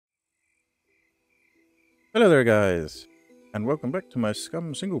Hello there guys, and welcome back to my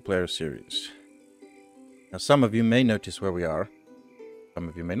Scum single-player series. Now some of you may notice where we are, some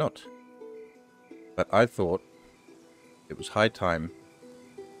of you may not. But I thought it was high time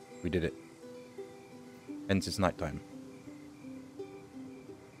we did it. Hence it's night time.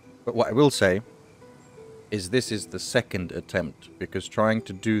 But what I will say is this is the second attempt, because trying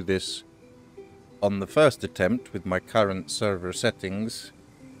to do this on the first attempt with my current server settings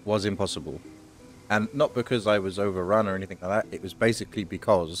was impossible. And not because I was overrun or anything like that, it was basically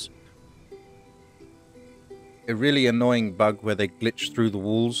because a really annoying bug where they glitch through the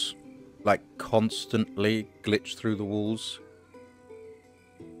walls, like constantly glitch through the walls.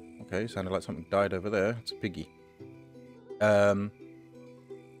 Okay, sounded like something died over there. It's a piggy. Yeah,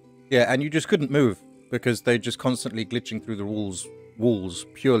 and you just couldn't move because they just constantly glitching through the walls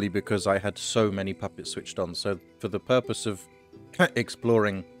purely because I had so many puppets switched on. So for the purpose of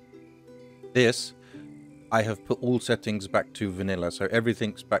exploring this, I have put all settings back to vanilla, so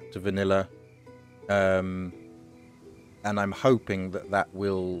everything's back to vanilla, and I'm hoping that that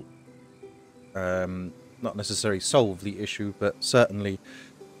will not necessarily solve the issue, but certainly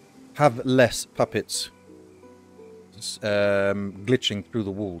have less puppets glitching through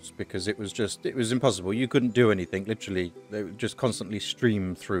the walls, because it was impossible. You couldn't do anything, literally. They would just constantly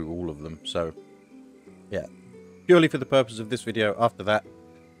stream through all of them. So yeah, purely for the purpose of this video. After that,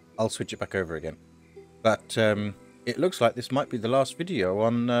 I'll switch it back over again. But it looks like this might be the last video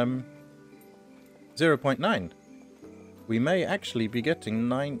on 0.9. We may actually be getting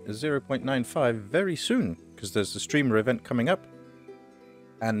 0.95 very soon, because there's the streamer event coming up.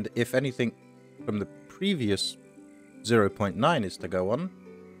 And if anything from the previous 0.9 is to go on,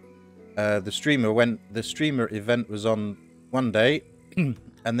 the streamer event was on one day,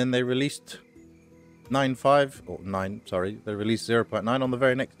 and then they released 9.5 or 9. Sorry, they released 0.9 on the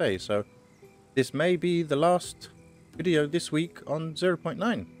very next day. So this may be the last video this week on 0.9.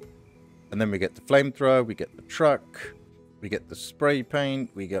 And then we get the flamethrower, we get the truck, we get the spray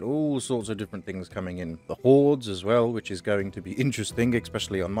paint, we get all sorts of different things coming in. The hordes as well, which is going to be interesting,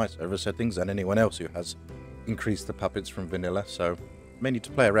 especially on my server settings and anyone else who has increased the puppets from vanilla. So may need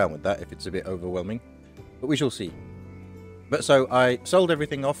to play around with that if it's a bit overwhelming, but we shall see. But so I sold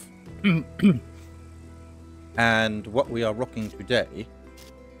everything off, and what we are rocking today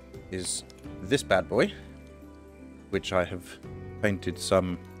is this bad boy, which I have painted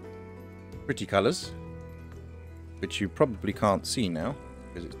some pretty colors, which you probably can't see now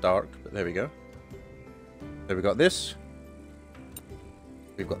because it's dark, but there we go. So we got this,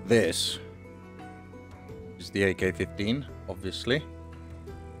 we've got this, which is the AK-15, obviously,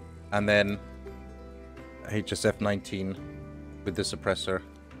 and then HSF-19 with the suppressor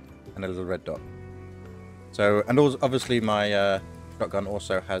and a little red dot. So, and also, obviously my shotgun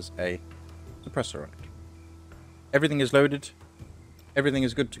also has a suppressor on it. Everything is loaded, everything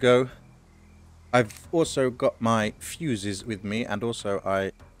is good to go. I've also got my fuses with me, and also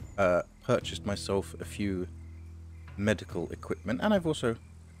I purchased myself a few medical equipment, and I've also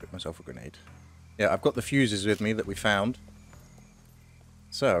equipped myself a grenade. Yeah, I've got the fuses with me that we found.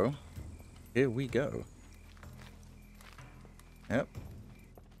 So, here we go. Yep,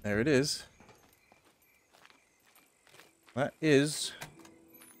 there it is. That is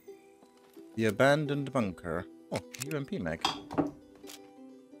the abandoned bunker. Oh, UMP mag. I'll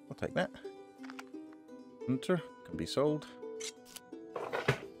take that. Hunter can be sold.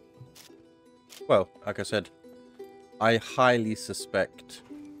 Well, like I said, I highly suspect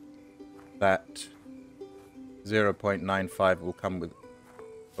that 0.95 will come with...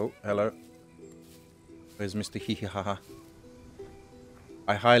 Oh, hello. Where's Mr. Hihihaha?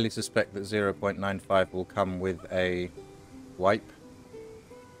 I highly suspect that 0.95 will come with a wipe.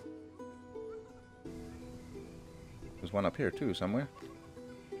 There's one up here too, somewhere.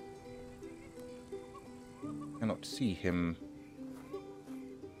 Cannot see him.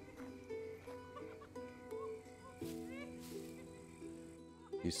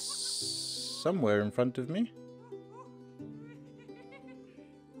 He's somewhere in front of me.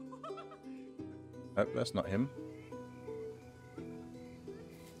 Oh, that's not him.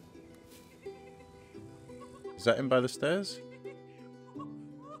 Is that him by the stairs?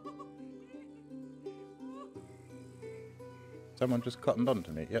 Someone just cottoned on to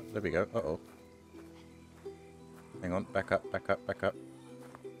me. Yep, there we go. Uh-oh. Hang on, back up, back up, back up.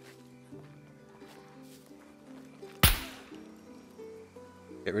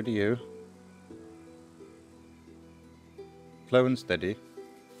 Get rid of you. Slow and steady.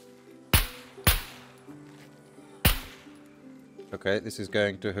 Okay, this is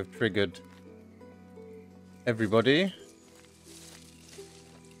going to have triggered everybody.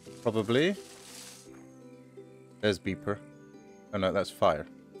 Probably. There's Beeper. Oh no, that's fire.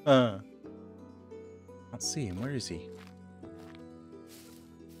 Can't see him. Where is he?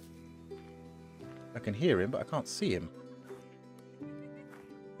 I can hear him, but I can't see him.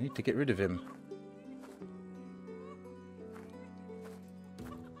 I need to get rid of him.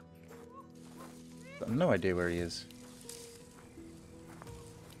 Got no idea where he is.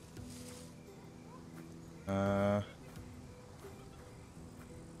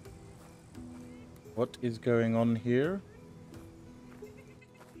 What is going on here?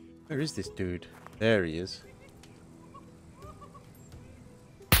 Where is this dude? There he is.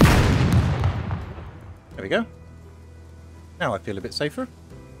 There we go. Now I feel a bit safer.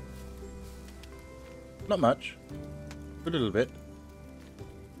 Not much. A little bit.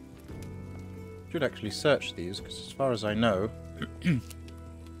 Should actually search these, because as far as I know,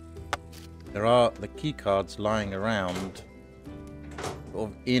 there are the key cards lying around, sort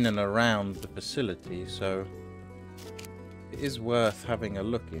of in and around the facility, so it is worth having a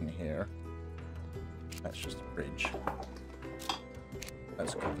look in here. That's just a fridge.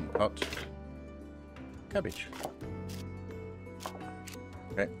 That's a cooking pot. Cabbage.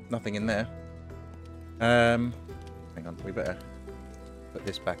 Okay, nothing in there. Hang on, we better put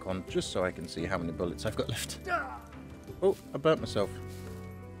this back on just so I can see how many bullets I've got left. Oh, I burnt myself.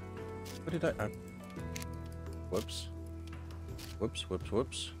 What did I... Oh. Whoops. Whoops, whoops,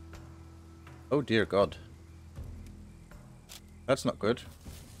 whoops. Oh dear God. That's not good.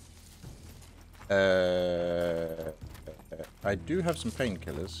 I do have some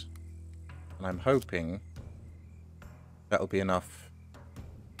painkillers. And I'm hoping that'll be enough.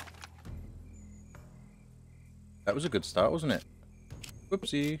 That was a good start, wasn't it?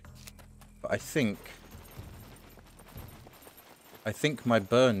 Whoopsie. But I think my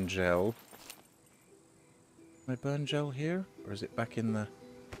burn gel... My burn gel here? Or is it back in the...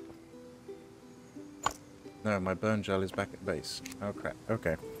 No, my burn gel is back at base. Oh crap.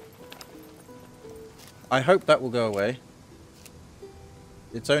 Okay. I hope that will go away.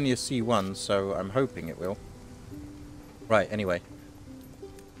 It's only a C1, so I'm hoping it will. Right, anyway.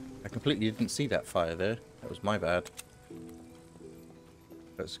 I completely didn't see that fire there. That was my bad.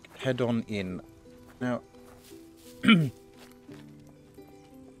 Let's head on in. Now, as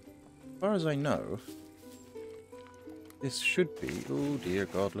far as I know, this should be... Oh dear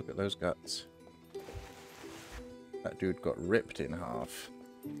God, look at those guts. That dude got ripped in half.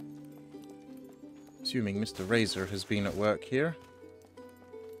 Assuming Mr. Razor has been at work here.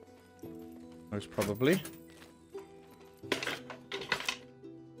 Most probably.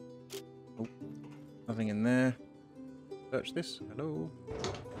 Oh, nothing in there. Search this. Hello.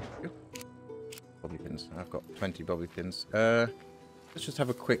 Bobby pins. I've got 20 bobby pins. Let's just have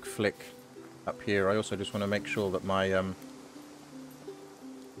a quick flick up here. I also just want to make sure that my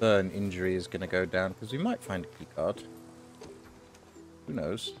burn injury is going to go down, because we might find a key card. Who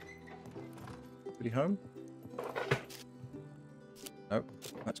knows? Anybody home? Nope.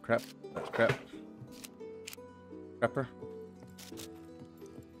 That's crap. That's crap. Crapper.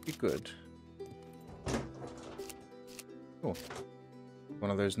 Be good. Oh. One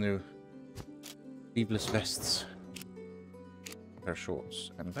of those new sleeveless vests. Pair of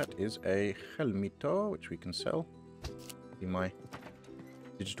shorts. And that is a helmito, which we can sell. Be my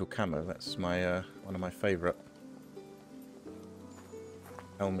digital camo. That's my one of my favorite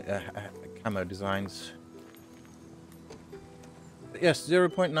helmet camo designs. But yes,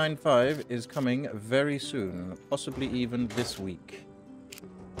 0.95 is coming very soon, possibly even this week.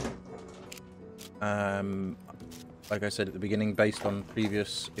 Like I said at the beginning, based on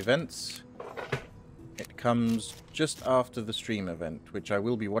previous events, it comes just after the stream event, which I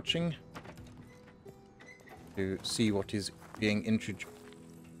will be watching to see what is being introduced.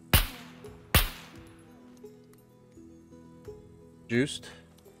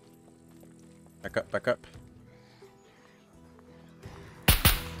 Back up, back up.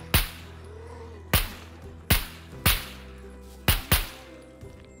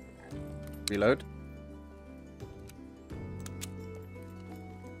 Reload.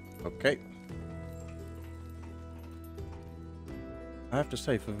 Okay. I have to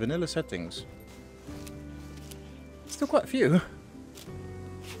say, for vanilla settings, still quite a few.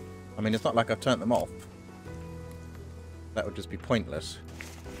 I mean, it's not like I've turned them off. That would just be pointless.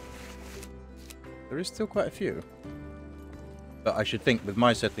 There is still quite a few. But I should think with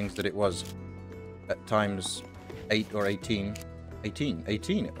my settings that it was at times 8 or 18.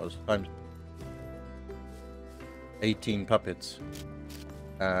 18 it was. Times 18 puppets.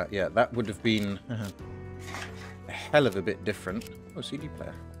 Yeah, that would have been a hell of a bit different. Oh, CD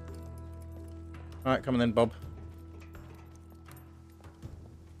player. Alright, come on then, Bob.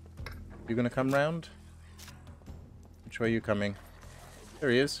 You gonna come round? way are you coming?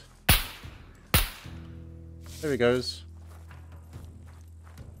 There he is. There he goes.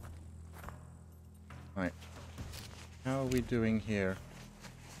 Right. How are we doing here?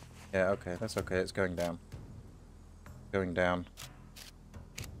 Yeah, okay, that's okay. It's going down. Going down.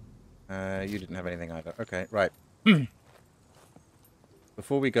 You didn't have anything either. Okay, right.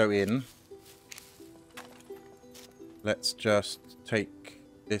 Before we go in, let's just take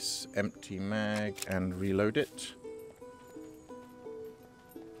this empty mag and reload it.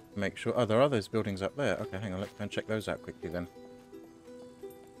 Make sure... Oh, there are those buildings up there. Okay, hang on. Let's go and check those out quickly then.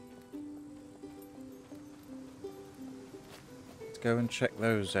 Let's go and check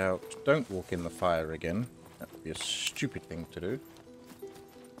those out. Don't walk in the fire again. That would be a stupid thing to do.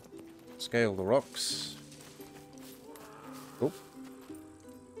 Scale the rocks. Oh.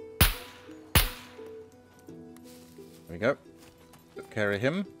 There we go. Took care of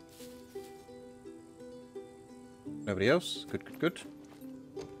him. Nobody else. Good, good, good.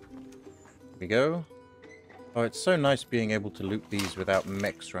 We go. Oh, it's so nice being able to loot these without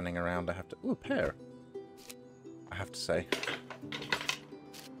mechs running around. I have to... Ooh, a pear. I have to say.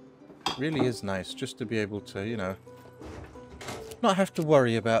 It really is nice just to be able to, you know, not have to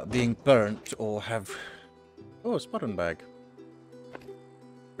worry about being burnt or have... Oh, a spotting bag.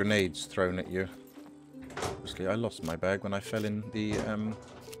 Grenades thrown at you. Obviously, I lost my bag when I fell in the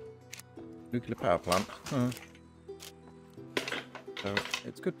nuclear power plant. Huh. So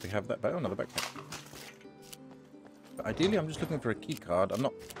it's good to have that back. Oh, another backpack. But ideally, I'm just looking for a key card. I'm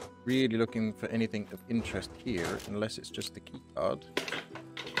not really looking for anything of interest here, unless it's just the key card.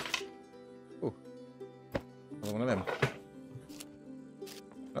 Oh, another one of them.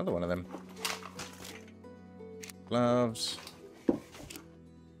 Another one of them. Gloves. Oh,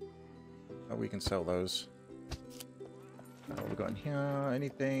 we can sell those. What we got in here?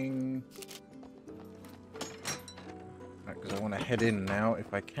 Anything? Because I want to head in now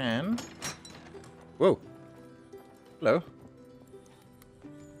if I can. Whoa. Hello.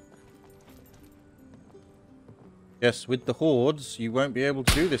 Yes, with the hordes, you won't be able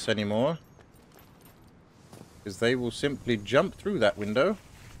to do this anymore. Because they will simply jump through that window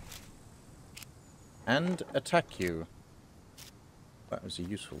and attack you. That was a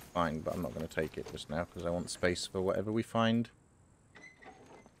useful find, but I'm not going to take it just now because I want space for whatever we find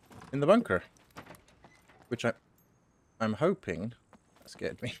in the bunker. Which I'm hoping, that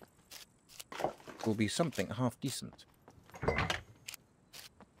scared me, will be something half decent.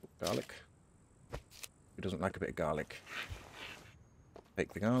 Garlic. Who doesn't like a bit of garlic?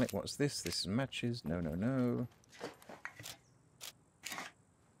 Take the garlic. What's this? This is matches. No, no,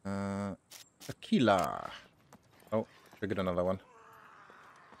 no. Tequila. Oh, triggered another one.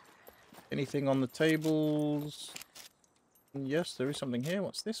 Anything on the tables? Yes, there is something here.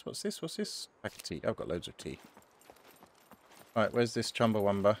 What's this? What's this? What's this? Pack of tea. I've got loads of tea. Right, where's this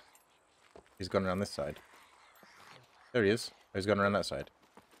Chumbawamba? He's gone around this side. There he is. Oh, he's gone around that side.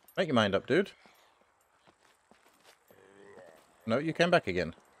 Make your mind up, dude. No, you came back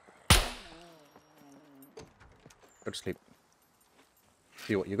again. Go to sleep.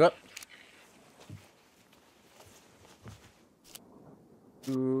 See what you got.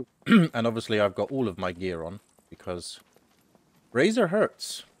 And obviously I've got all of my gear on because Razor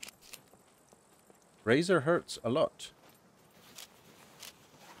hurts. Razor hurts a lot.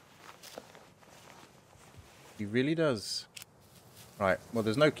 He really does. Right, well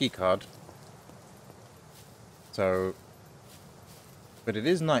there's no key card. So, but it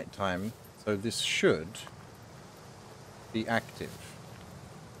is night time, so this should be active.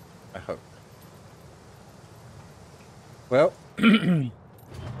 I hope. Well,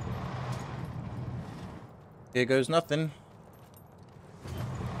 here goes nothing.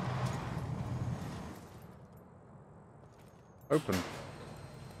 Open.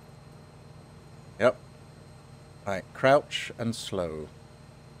 Yep. Right, crouch and slow.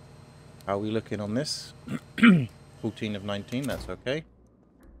 How are we looking on this? 14 of 19, that's okay.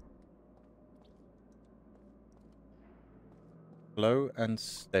 Slow and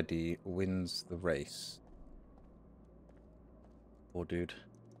steady wins the race. Poor dude.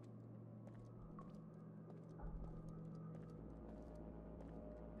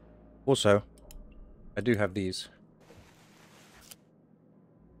 Also, I do have these.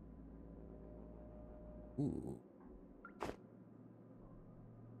 Ooh.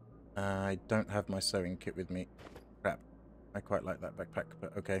 I don't have my sewing kit with me. Crap. I quite like that backpack,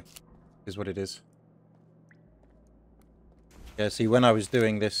 but okay. Is what it is. Yeah, see, when I was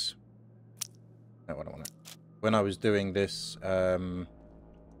doing this... No, I don't want it. When I was doing this,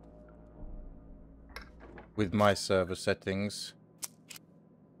 with my server settings...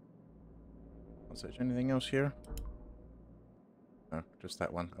 Is there anything else here? No, just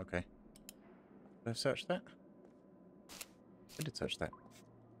that one. Okay. Did I search that? I did search that.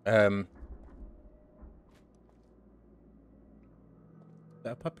 Is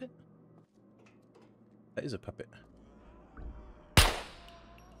that a puppet? That is a puppet.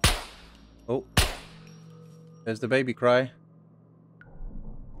 Oh. There's the baby cry.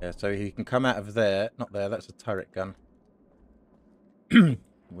 Yeah, so he can come out of there. Not there, that's a turret gun.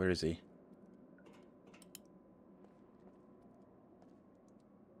 Where is he?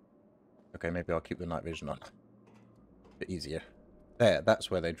 Okay, maybe I'll keep the night vision on. A bit easier. There,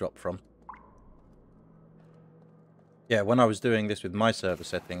 that's where they drop from. Yeah, when I was doing this with my server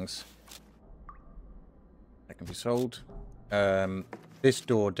settings, that can be sold. This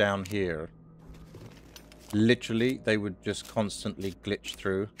door down here, literally, they would just constantly glitch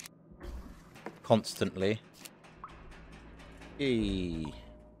through. Constantly. Hey.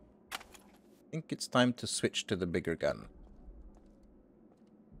 I think it's time to switch to the bigger gun.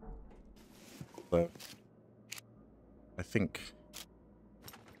 But I think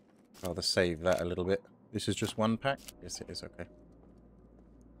I'd rather save that a little bit. This is just one pack? Yes, it is. Okay.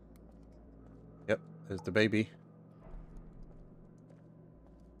 Yep, there's the baby.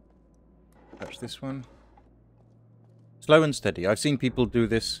 Touch this one. Slow and steady. I've seen people do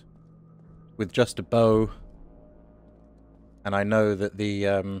this with just a bow. And I know that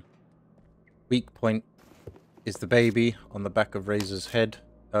the weak point is the baby on the back of Razor's head.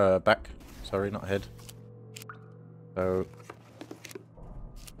 Back. Sorry, not head. So...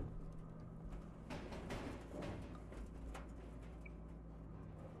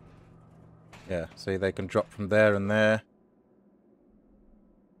 yeah, see, they can drop from there and there.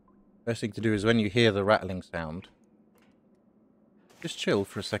 Best thing to do is when you hear the rattling sound, just chill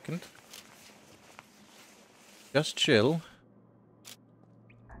for a second. Just chill.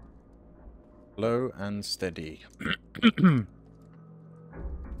 Slow and steady.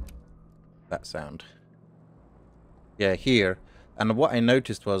 That sound. Yeah, here. And what I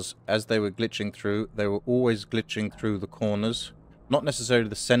noticed was, as they were glitching through, they were always glitching through the corners. Not necessarily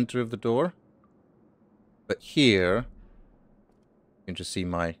the center of the door. But here, you can just see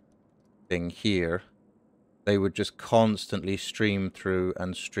my thing here. They would just constantly stream through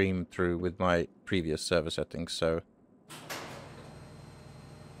and stream through with my previous server settings, so...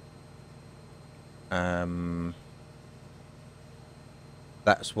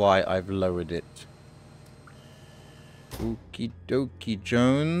 that's why I've lowered it. Okie dokie,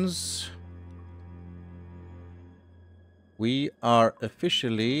 Jones. We are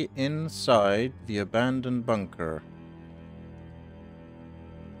officially inside the abandoned bunker.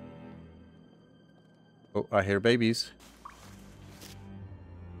 Oh, I hear babies.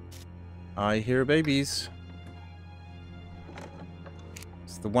 I hear babies.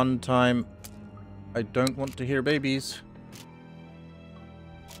 It's the one time I don't want to hear babies.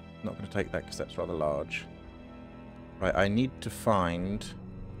 Not going to take that because that's rather large. Right, I need to find...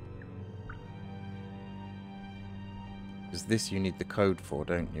 because this you need the code for,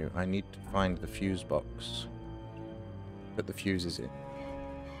 don't you? I need to find the fuse box. Put the fuses in.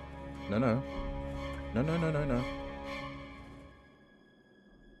 No, no. No, no, no, no, no.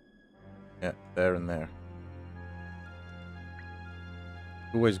 Yeah, there and there.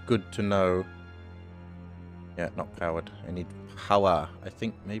 Always good to know. Yeah, not powered. I need power. I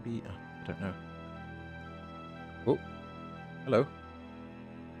think maybe... I don't know. Oh. Hello.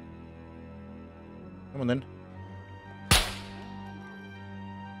 Come on then.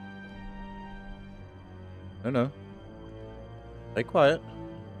 No, no. Stay quiet.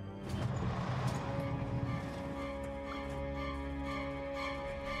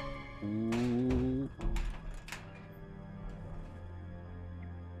 Ooh.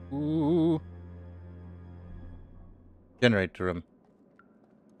 Ooh. Generator room.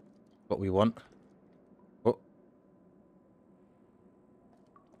 What we want. Oh.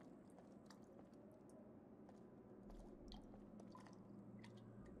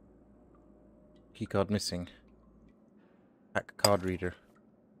 Keycard missing. Hack card reader.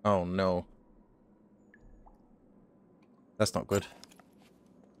 Oh no. That's not good.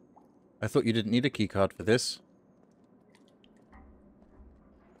 I thought you didn't need a keycard for this.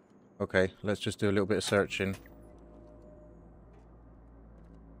 Okay, let's just do a little bit of searching.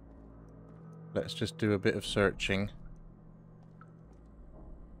 Let's just do a bit of searching.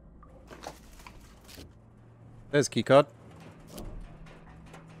 There's keycard.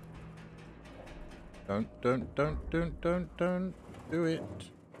 Don't do it.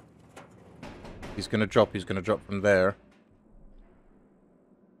 He's gonna drop from there.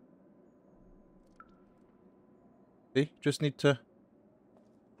 See? Just need to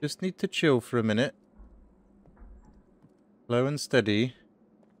chill for a minute. Slow and steady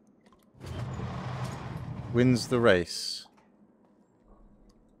wins the race.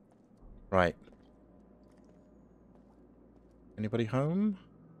 Right. Anybody home?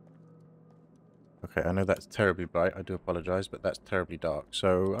 Okay, I know that's terribly bright. I do apologize, but that's terribly dark.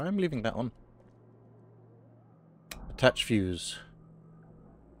 So I'm leaving that on. Attach fuse.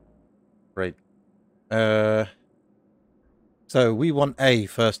 Great. So we want A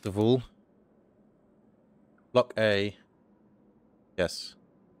first of all. Block A. Yes.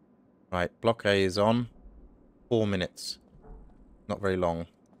 Right, block A is on. 4 minutes. Not very long.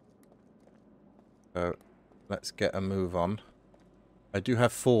 So let's get a move on. I do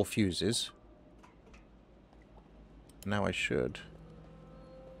have 4 fuses. Now I should.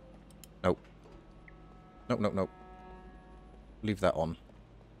 Nope. Nope, nope, nope. Leave that on.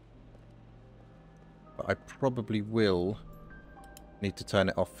 But I probably will need to turn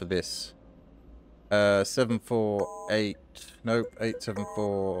it off for this. 748. Nope.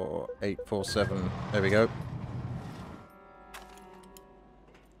 874. 847. There we go. Can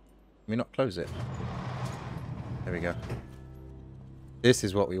we not close it? There we go. This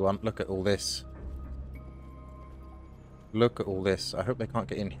is what we want. Look at all this. Look at all this. I hope they can't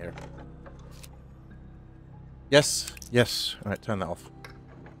get in here. Yes. Yes. Alright, turn that off.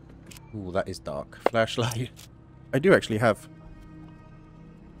 Ooh, that is dark. Flashlight. I do actually have...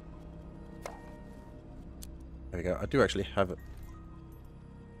 There we go. I do actually have...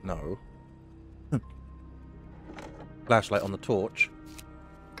 No. Flashlight on the torch.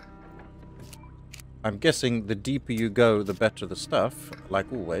 I'm guessing the deeper you go, the better the stuff, like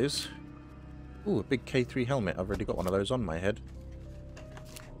always. Ooh, a big K3 helmet. I've already got one of those on my head.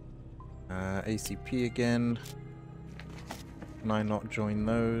 ACP again. Can I not join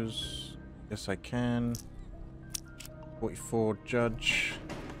those? Yes, I can. 44 Judge.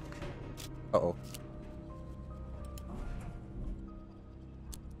 Uh-oh.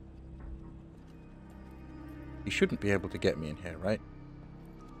 He shouldn't be able to get me in here, right?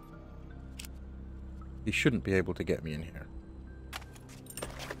 He shouldn't be able to get me in here.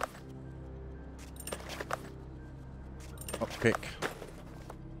 Lockpick.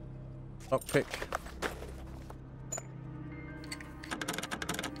 Lockpick.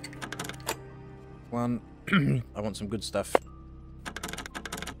 One. I want some good stuff.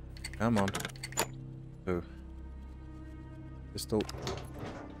 Come on. Ooh. Pistol.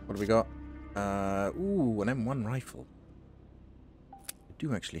 What do we got? Ooh, an M1 rifle. I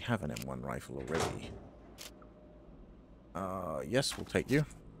do actually have an M1 rifle already. Yes, we'll take you.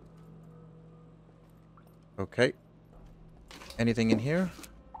 Okay. Anything in here?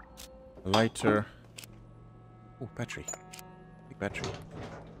 A lighter. Oh, battery. Big battery.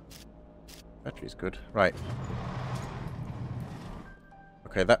 Battery's good. Right.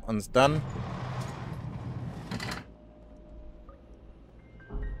 Okay, that one's done.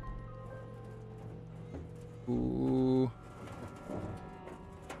 Ooh.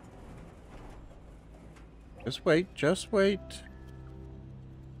 Just wait, just wait.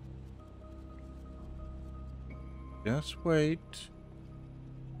 Just wait.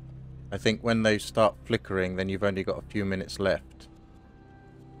 I think when they start flickering, then you've only got a few minutes left.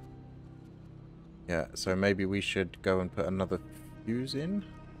 Yeah, so maybe we should go and put another fuse in.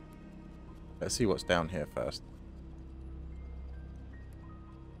 Let's see what's down here first.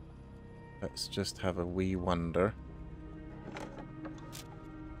 Let's just have a wee wonder.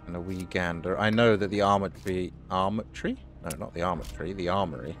 And a wee gander. I know that the armory... Armory? No, not the armory. The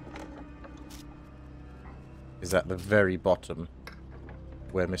armory is at the very bottom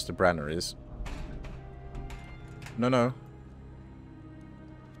where Mr. Branner is. No, no.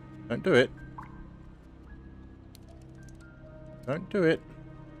 Don't do it. Don't do it.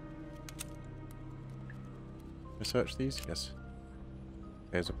 Research these? Yes.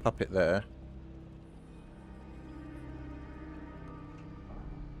 There's a puppet there.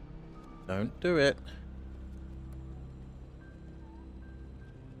 Don't do it.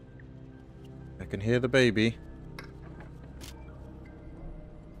 I can hear the baby.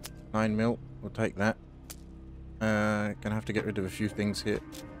 9 mil. We'll take that. Gonna have to get rid of a few things here.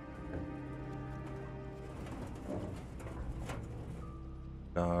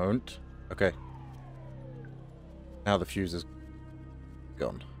 Don't. Okay. Now the fuse is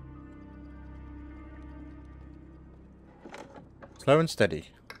gone. Slow and steady.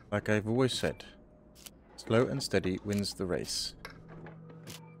 Like I've always said. Slow and steady wins the race.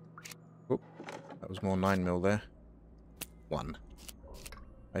 Oop. That was more 9 mil there. 1.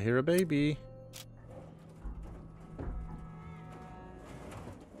 I hear a baby.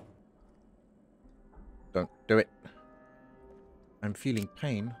 Don't do it. I'm feeling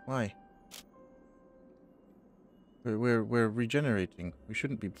pain. Why? We're regenerating. We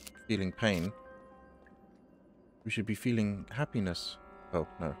shouldn't be feeling pain. We should be feeling happiness. Oh,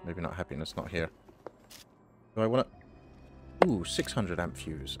 no, maybe not happiness, not here. Do I want to... Ooh, 600 amp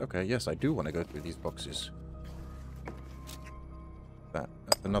fuse. Okay, yes, I do want to go through these boxes.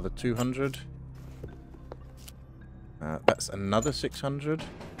 That's another 200. That's another 600.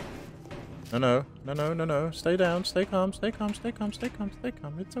 No. Stay down, stay calm, stay calm, stay calm, stay calm, stay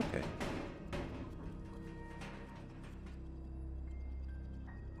calm. It's okay.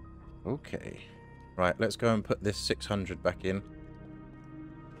 Okay. Right, let's go and put this 600 back in.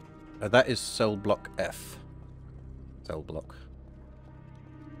 That is cell block F. Cell block.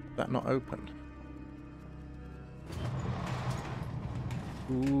 Is that not open?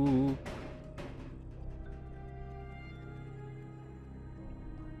 Ooh.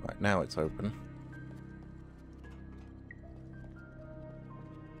 Right, now it's open.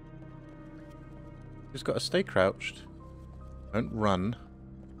 Just got to stay crouched. Don't run.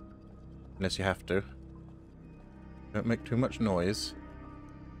 Unless you have to. Don't make too much noise.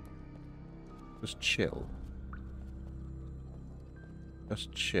 Just chill.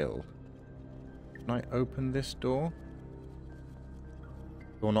 Just chill. Can I open this door?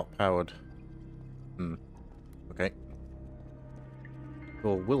 Door not powered. Okay.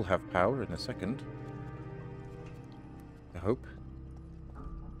 Door will have power in a second. I hope.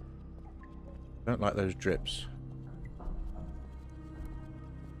 Don't like those drips.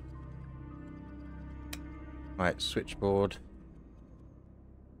 Right, switchboard.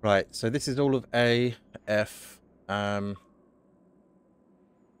 Right, so this is all of A, F, A,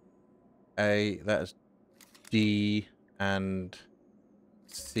 that is D, and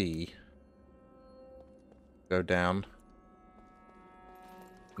C. Go down.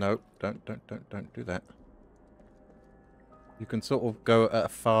 No, don't do that. You can sort of go at a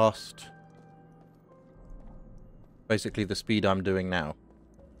fast... Basically the speed I'm doing now.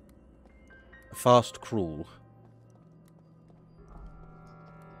 A fast crawl.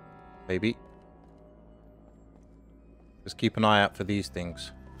 Maybe. Just keep an eye out for these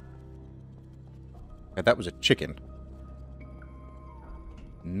things. Okay, that was a chicken.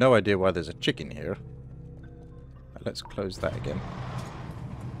 No idea why there's a chicken here. Let's close that again.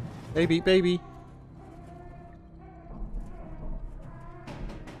 Baby, baby.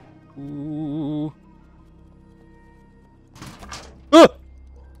 Ooh. Ah!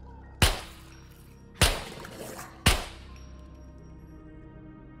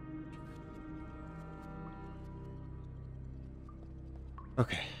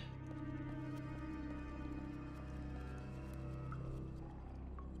 Okay.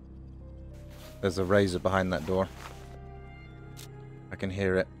 There's a razor behind that door. I can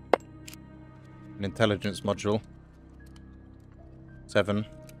hear it. An intelligence module. 7.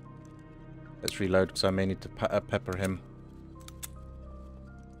 Let's reload because I may need to pepper him.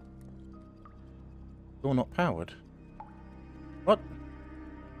 Door not powered. What?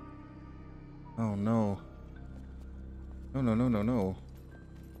 Oh no. No.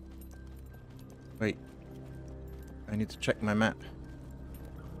 Wait. I need to check my map.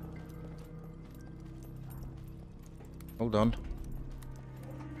 Hold on.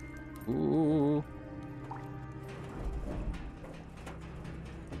 Ooh.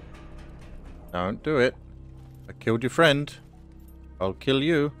 Don't do it. I killed your friend. I'll kill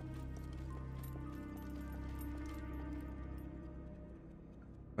you.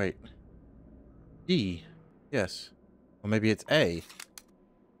 Wait. E. Yes. Or maybe it's A.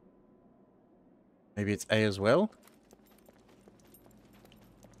 Maybe it's A as well?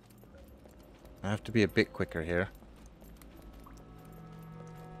 I have to be a bit quicker here.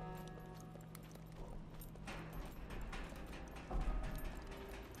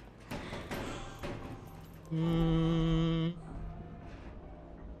 Can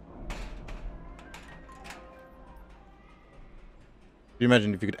you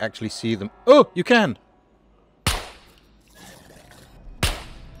imagine if you could actually see them? Oh, you can!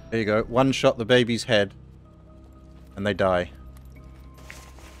 There you go. One shot the baby's head. And they die.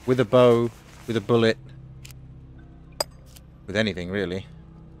 With a bow, with a bullet. With anything, really.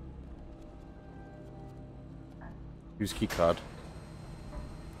 Use keycard.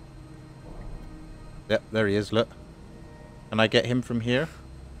 Yep, there he is, look. Can I get him from here?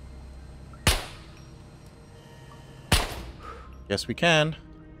 Yes, we can.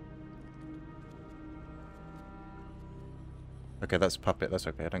 Okay, that's a puppet. That's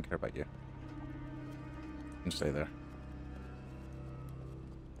okay. I don't care about you. You can stay there.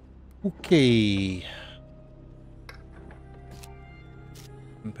 Okay.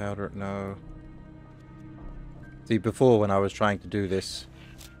 Gunpowder, no. See, before when I was trying to do this,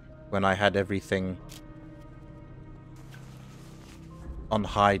 when I had everything on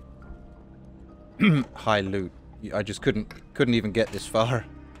high high loot. I just couldn't even get this far.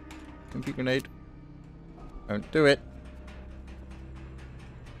 Empty grenade. Don't do it.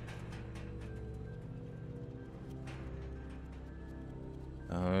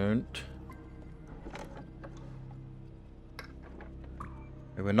 Don't.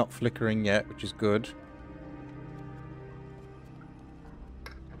 Okay, we're not flickering yet, which is good.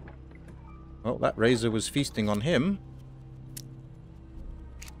 Well, that razor was feasting on him.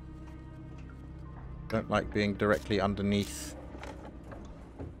 Don't like being directly underneath.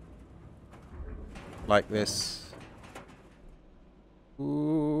 Like this.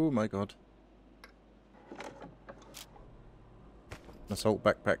 Ooh, my god. Assault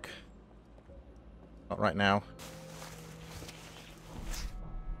backpack. Not right now.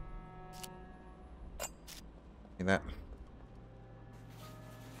 See that.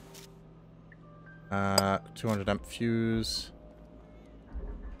 200 amp fuse.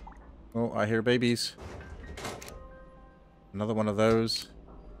 Oh, I hear babies. Another one of those.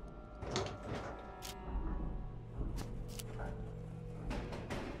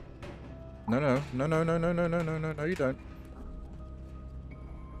 No, no, no, no, no, no, no, no, no, no, no, you don't.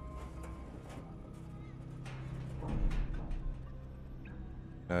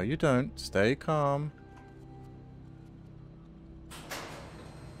 No, you don't. Stay calm.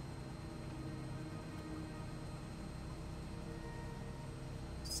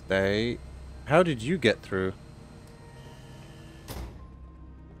 Stay. How did you get through?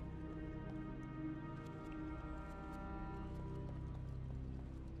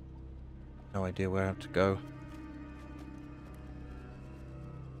 No idea where I have to go.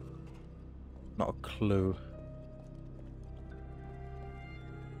 Not a clue.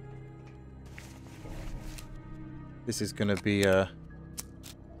 This is going to be a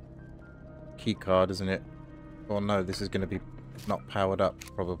key card, isn't it? Or no, this is going to be not powered up,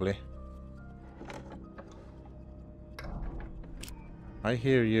 probably. I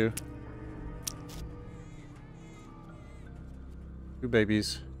hear you. Two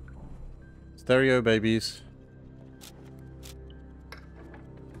babies. Stereo babies.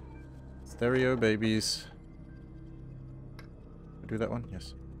 Stereo babies. Do that one?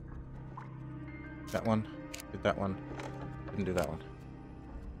 Yes. That one. Did that one. Didn't do that one.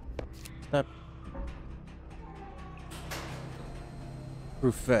 Snap.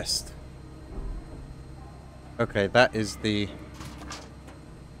 Proof vest. Okay, that is the...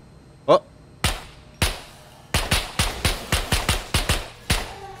 Oh!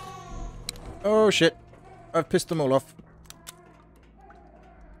 Oh shit! I've pissed them all off.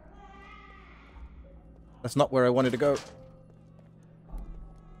 That's not where I wanted to go.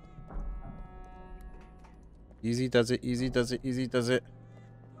 Easy does it, easy does it, easy does it.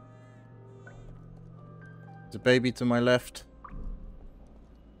 There's a baby to my left.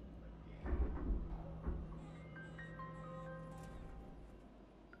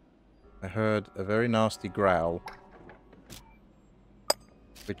 I heard a very nasty growl.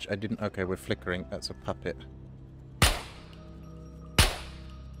 Which I didn't... Okay, we're flickering. That's a puppet.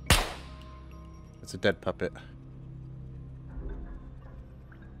 It's a dead puppet.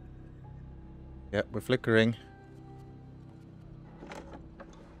 Yep, we're flickering.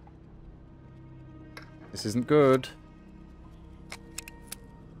 This isn't good.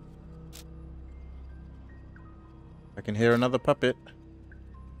 I can hear another puppet.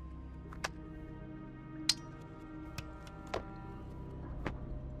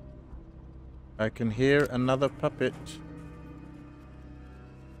 I can hear another puppet.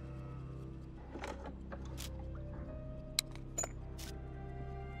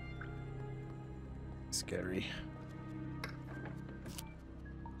 Scary.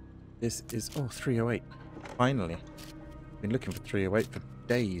 This is... Oh, 308. Finally. Been looking for 308 for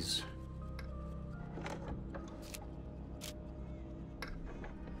days.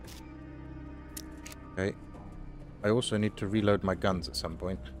 Okay. I also need to reload my guns at some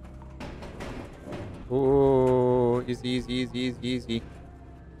point. Oh, easy, easy, easy, easy, easy.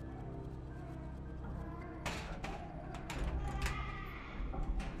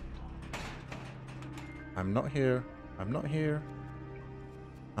 I'm not here. I'm not here.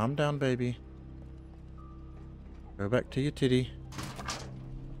 Calm down, baby. Go back to your titty.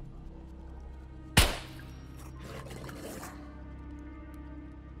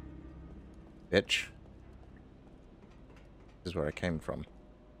 Bitch. This is where I came from.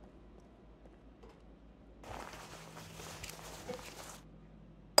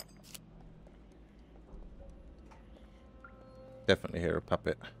 Definitely hear a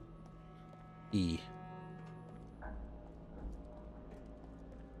puppet. E.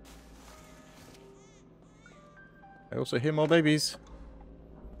 I also hear more babies.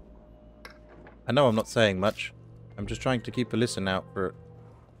 I know I'm not saying much. I'm just trying to keep a listen out for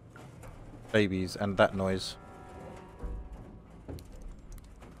babies and that noise.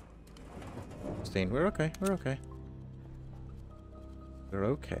 16. We're okay. We're okay. We're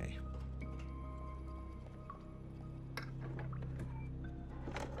okay.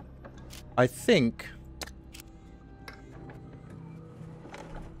 I think...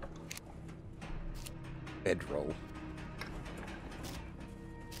 bedroll.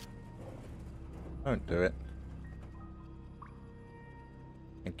 Don't do it.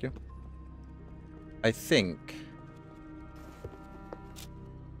 Thank you. I think...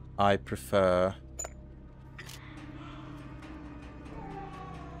 I prefer...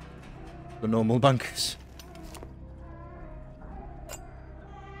 the normal bunkers.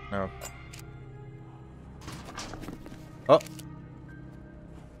 No. Oh!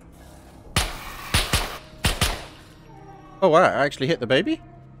 Oh wow, I actually hit the baby?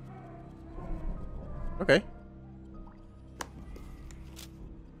 Okay.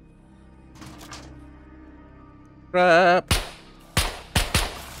 Crap!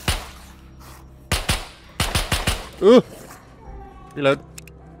 Ooh! Reload.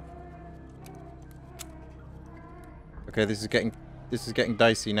 Okay, this is getting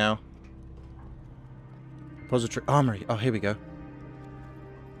dicey now. Repository armory. Oh, here we go.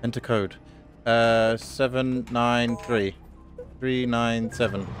 Enter code. 793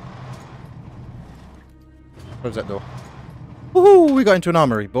 397. Close that door. Woohoo! We got into an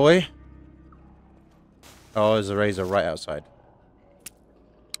armory, boy. Oh, there's a razor right outside.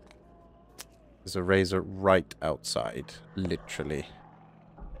 There's a razor right outside, literally.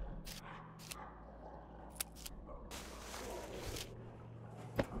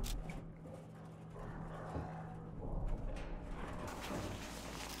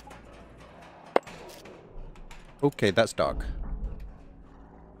 Okay, that's dark.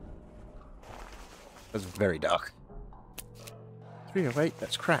 That's very dark. 308,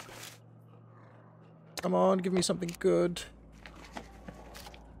 that's crap. Come on, give me something good.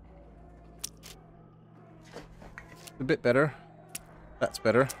 A bit better. That's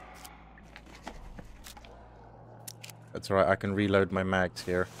better. That's alright, I can reload my mags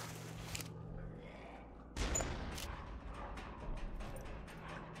here.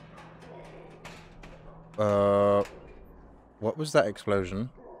 What was that explosion?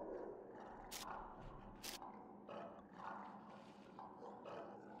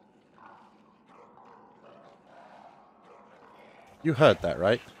 You heard that,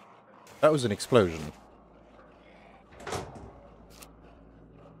 right? That was an explosion.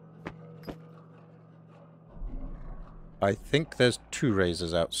 I think there's 2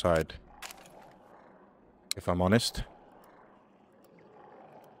 razors outside. If I'm honest.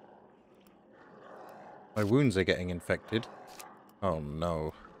 My wounds are getting infected. Oh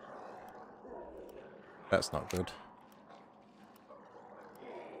no. That's not good.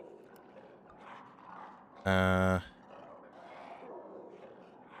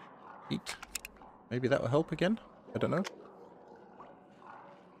 Eat. Maybe that will help again? I don't know.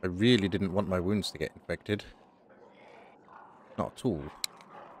 I really didn't want my wounds to get infected. Not at all.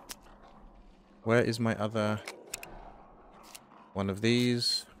 Where is my other... one of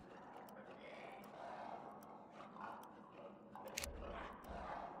these?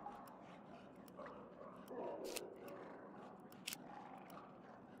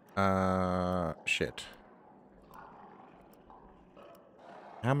 Shit.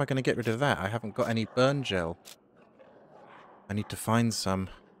 How am I going to get rid of that? I haven't got any burn gel. I need to find some.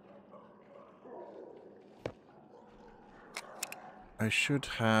 I should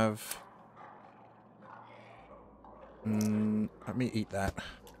have... let me eat that.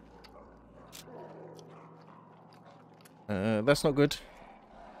 That's not good.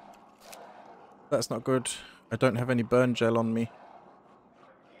 That's not good. I don't have any burn gel on me.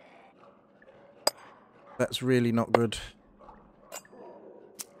 That's really not good.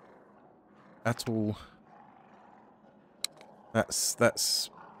 At all. That's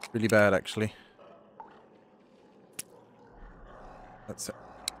really bad, actually. That's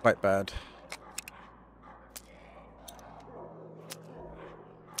quite bad.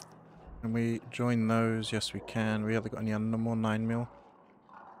 Can we join those? Yes, we can. We haven't got any more 9mm.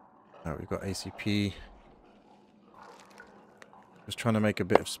 No, we've got ACP. Just trying to make a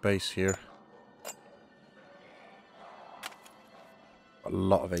bit of space here. A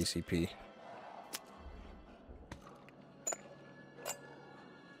lot of ACP.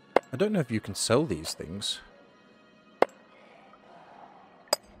 I don't know if you can sell these things.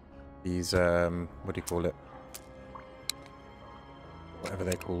 These, what do you call it? Whatever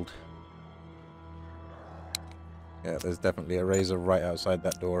they're called. Yeah, there's definitely a razor right outside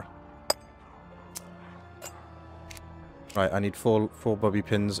that door. Right, I need four bobby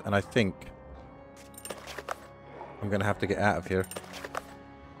pins, and I think I'm going to have to get out of here.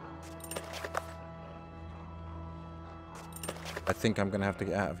 I think I'm going to have to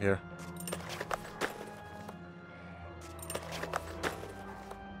get out of here.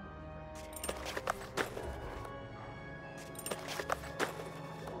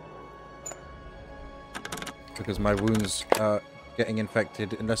 Because my wounds are getting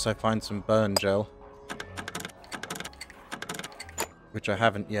infected unless I find some burn gel. Which I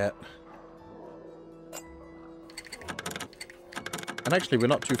haven't yet. And actually, we're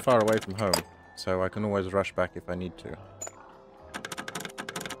not too far away from home, so I can always rush back if I need to.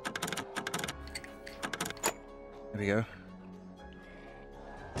 There we go.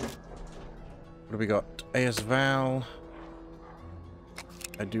 What do we got? AS Val.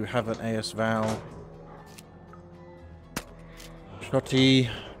 I do have an AS Val. Shotty.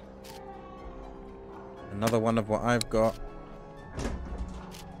 Another one of what I've got.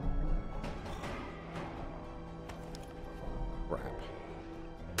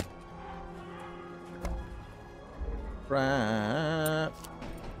 Crap.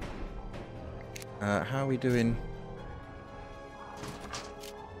 How are we doing?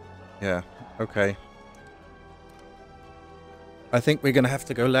 Yeah, okay. I think we're going to have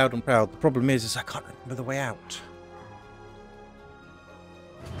to go loud and proud. The problem is I can't remember the way out.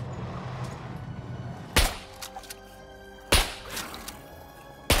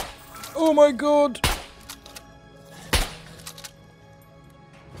 Oh my god!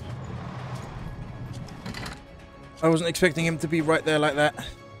 I wasn't expecting him to be right there like that.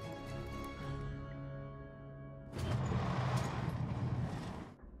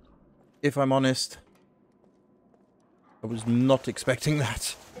 If I'm honest, I was not expecting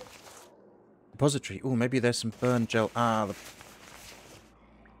that. Repository. Oh, maybe there's some burn gel. Ah, the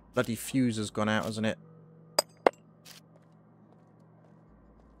bloody fuse has gone out, hasn't it?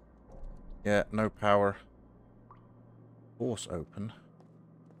 Yeah, no power. Force open.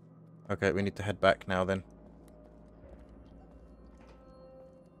 Okay, we need to head back now then.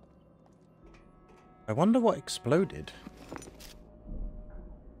 I wonder what exploded.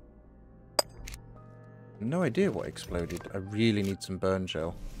 No idea what exploded. I really need some burn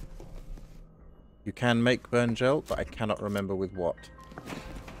gel. You can make burn gel, but I cannot remember with what.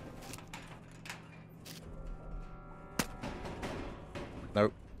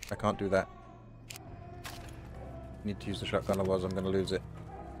 Nope, I can't do that. Need to use the shotgun, otherwise I'm going to lose it.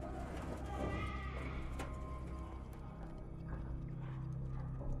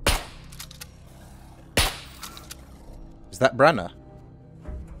 Is that Branner?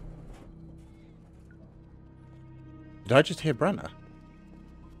 Did I just hear Branner?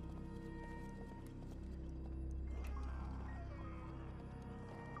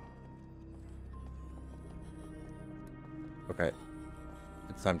 Okay.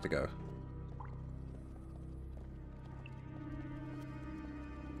 It's time to go.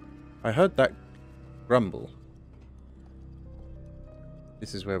 I heard that grumble.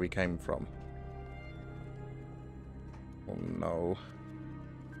 This is where we came from. Oh no.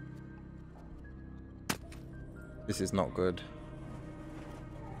 This is not good.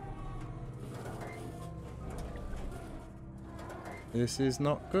 This is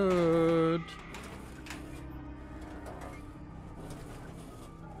not good.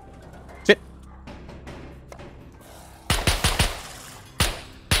 Sit.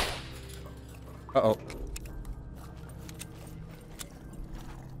 Uh-oh.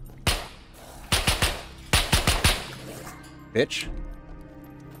 Bitch.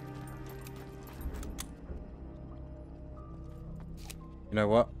 You know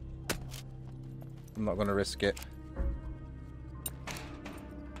what? I'm not going to risk it.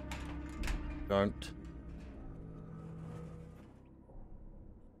 Don't.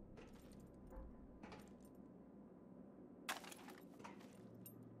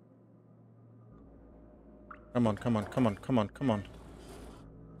 Come on, come on, come on, come on, come on.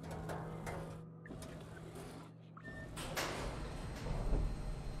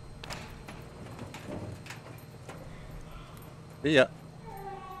 See ya.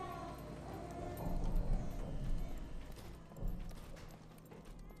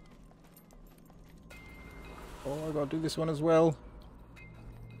 Oh, I gotta do this one as well.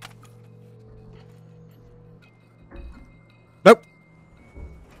 Nope.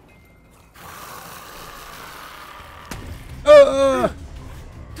 I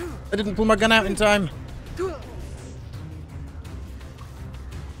didn't pull my gun out in time.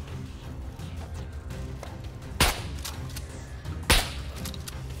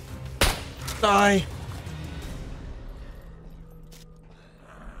 Die.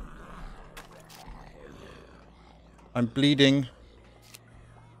 I'm bleeding.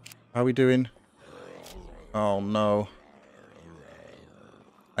 How are we doing? Oh no.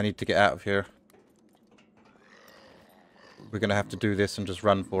 I need to get out of here. We're going to have to do this and just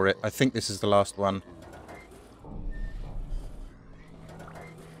run for it. I think this is the last one.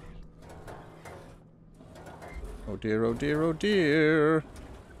 Oh dear, oh dear, oh dear.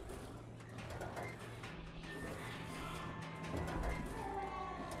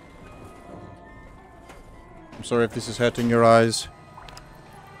 I'm sorry if this is hurting your eyes.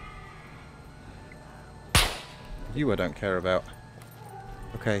 You I don't care about.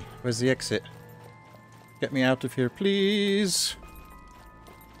 Okay, where's the exit? Get me out of here, please.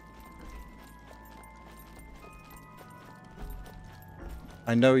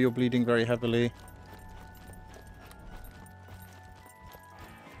 I know you're bleeding very heavily.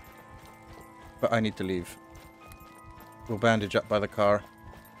 But I need to leave. We'll bandage up by the car.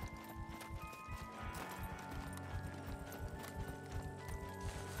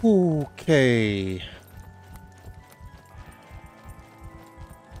 Okay.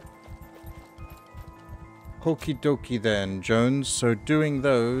 Okie dokie then, Jones. So doing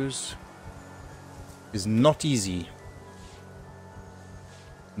those is not easy.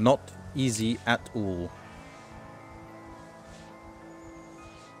 Not easy at all.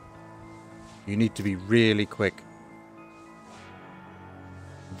 You need to be really quick.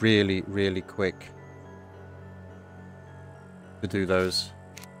 Really, really quick to do those.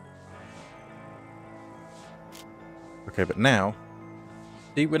 Okay, but now,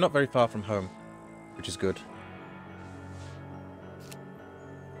 see, we're not very far from home, which is good.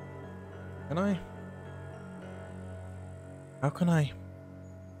 Can I? How can I?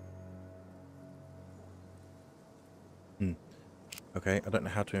 Okay, I don't know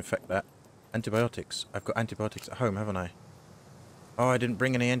how to infect that. Antibiotics. I've got antibiotics at home, haven't I? Oh, I didn't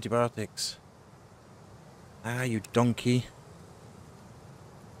bring any antibiotics. Ah, you donkey.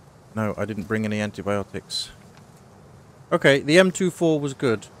 No, I didn't bring any antibiotics. Okay, the M24 was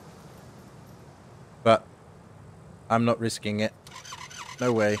good. But I'm not risking it.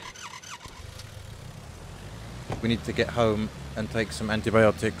 No way. We need to get home and take some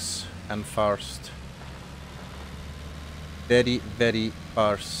antibiotics and fast. Very, very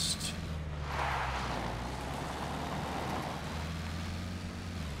fast.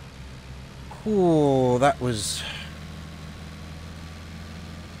 Ooh, that was...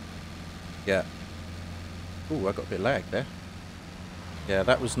 Yeah. Ooh, I got a bit lag there. Yeah,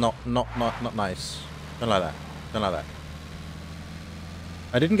 that was not nice. Don't like that. Don't like that.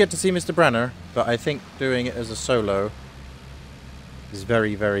 I didn't get to see Mr. Branner, but I think doing it as a solo is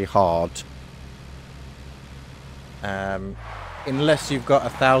very, very hard. Unless you've got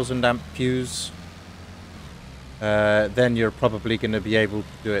 1,000 amp fuse, then you're probably going to be able to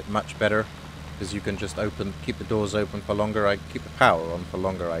do it much better, because you can just keep the doors open for longer. Keep the power on for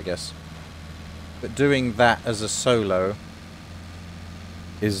longer, I guess. But doing that as a solo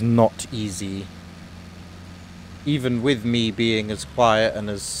is not easy. Even with me being as quiet and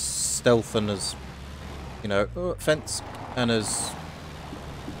as stealth and as, you know, fence, and as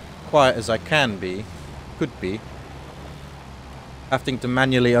quiet as I can be, could be, having to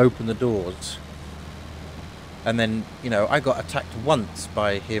manually open the doors. And then, you know, I got attacked once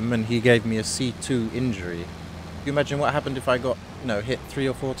by him and he gave me a C2 injury. Can you imagine what happened if I got, you know, hit 3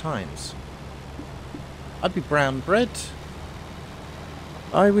 or 4 times? I'd be brown bread.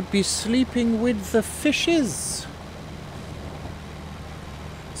 I would be sleeping with the fishes.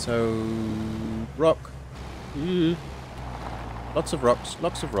 So, rock. Lots of rocks,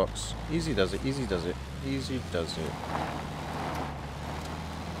 lots of rocks. Easy does it, easy does it, easy does it.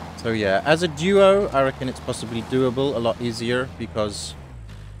 So yeah, as a duo, I reckon it's possibly doable, a lot easier, because...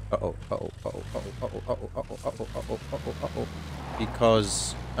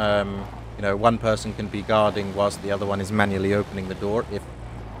 Because, you know, one person can be guarding whilst the other one is manually opening the door if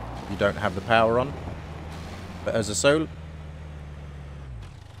you don't have the power on. But as a solo...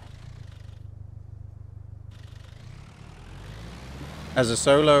 As a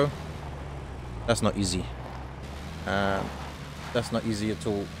solo, that's not easy. That's not easy at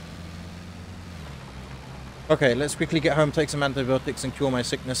all. Okay, let's quickly get home, take some antibiotics and cure my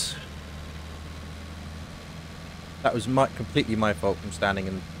sickness. That was completely my fault from standing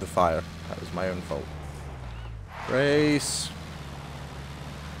in the fire. That was my own fault. Race.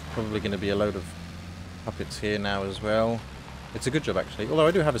 Probably going to be a load of puppets here now as well. It's a good job, actually. Although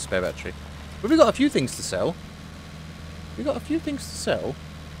I do have a spare battery. But we've got a few things to sell. We've got a few things to sell.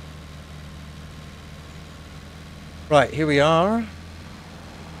 Right, here we are.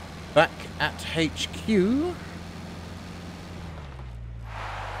 Back at HQ.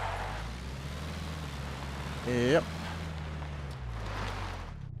 Yep.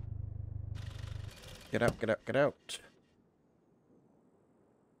 Get out, get out, get out.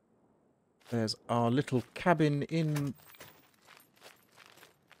 There's our little cabin in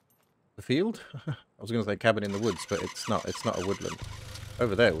the field. I was going to say cabin in the woods, but it's not. It's not a woodland.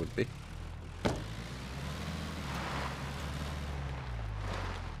 Over there would be.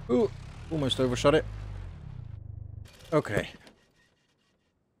 Ooh, almost overshot it. Okay.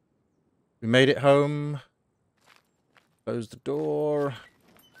 We made it home. Close the door.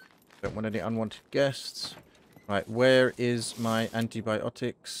 Don't want any unwanted guests. Right, where is my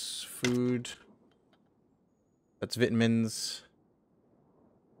antibiotics? Food. That's vitamins.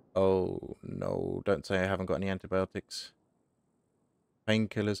 Oh, no. Don't say I haven't got any antibiotics.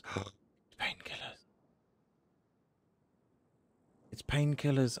 Painkillers. Painkillers. It's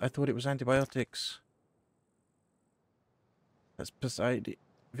painkillers. I thought it was antibiotics. That's beside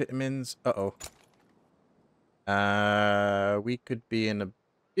vitamins. Uh-oh. We could be in a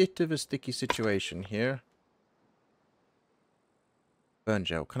bit of a sticky situation here. Burn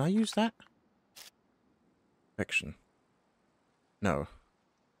gel. Can I use that? Infection. No.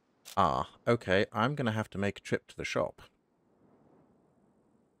 Ah, okay. I'm going to have to make a trip to the shop.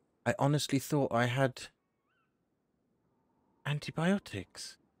 I honestly thought I had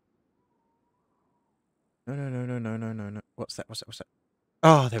antibiotics. No, no, no, no, no, no, no, no. What's that? What's that? What's that?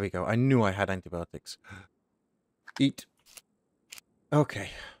 Oh, there we go. I knew I had antibiotics. Eat. Okay.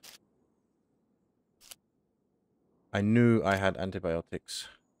 I knew I had antibiotics.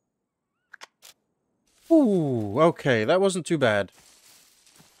 Ooh, okay. That wasn't too bad.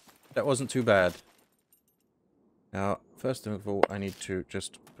 That wasn't too bad. Now, first of all, I need to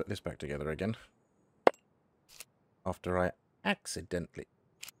just put this back together again. After I accidentally...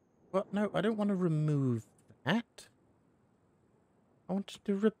 Well, no, I don't want to remove that. I wanted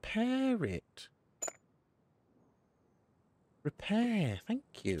to repair it. Repair, thank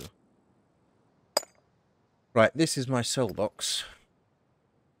you. Right, this is my sell box.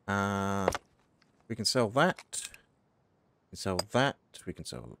 We can sell that. We can sell that. We can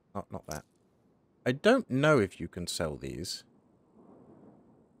sell... Not that. I don't know if you can sell these.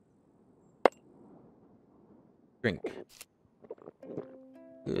 Drink.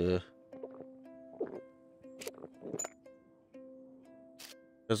 Ugh.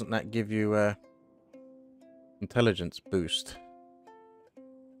 Doesn't that give you a intelligence boost?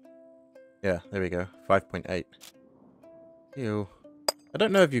 Yeah, there we go. 5.8. Ew. I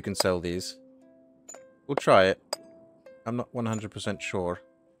don't know if you can sell these. We'll try it. I'm not 100% sure.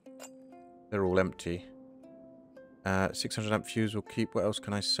 They're all empty. 600 amp fuse will keep. What else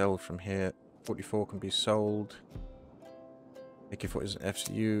can I sell from here? 44 can be sold. AK-40 is an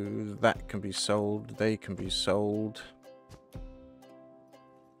FCU. That can be sold. They can be sold.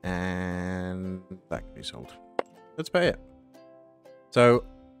 And that can be sold. Let's pay it. So,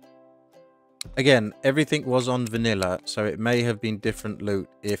 again, everything was on vanilla, so it may have been different loot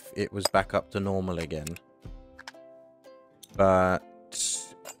if it was back up to normal again. But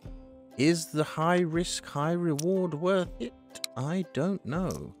is the high risk, high reward worth it? I don't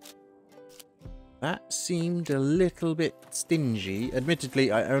know. That seemed a little bit stingy.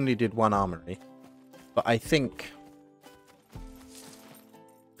 Admittedly, I only did one armory. But I think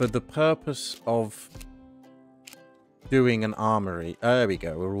for the purpose of doing an armory... There we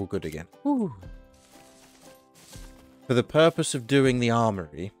go, we're all good again. Woo. For the purpose of doing the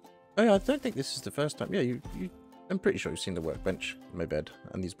armory... Oh yeah, I don't think this is the first time. Yeah, I'm pretty sure you've seen the workbench in my bed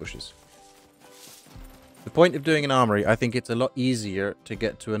and these bushes. The point of doing an armory, I think it's a lot easier to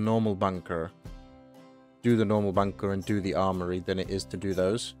get to a normal bunker, do the normal bunker and do the armory than it is to do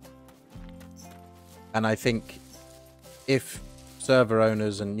those. And I think if server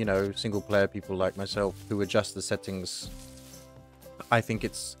owners and, you know, single player people like myself who adjust the settings, I think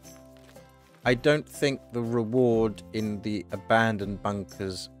it's... I don't think the reward in the abandoned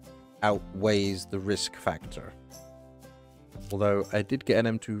bunkers outweighs the risk factor. Although I did get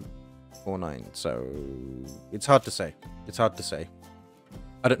an M249, so it's hard to say. It's hard to say.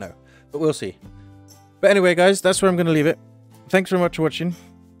 I don't know, but we'll see. But anyway, guys, that's where I'm going to leave it. Thanks very much for watching.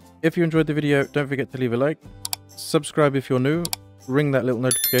 If you enjoyed the video, don't forget to leave a like. Subscribe if you're new. Ring that little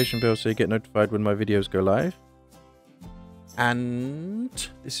notification bell so you get notified when my videos go live. And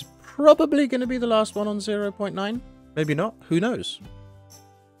this is probably going to be the last one on 0.9. Maybe not. Who knows?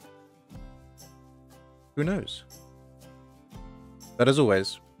 Who knows? But as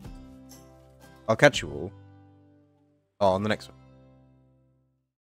always, I'll catch you all on the next one.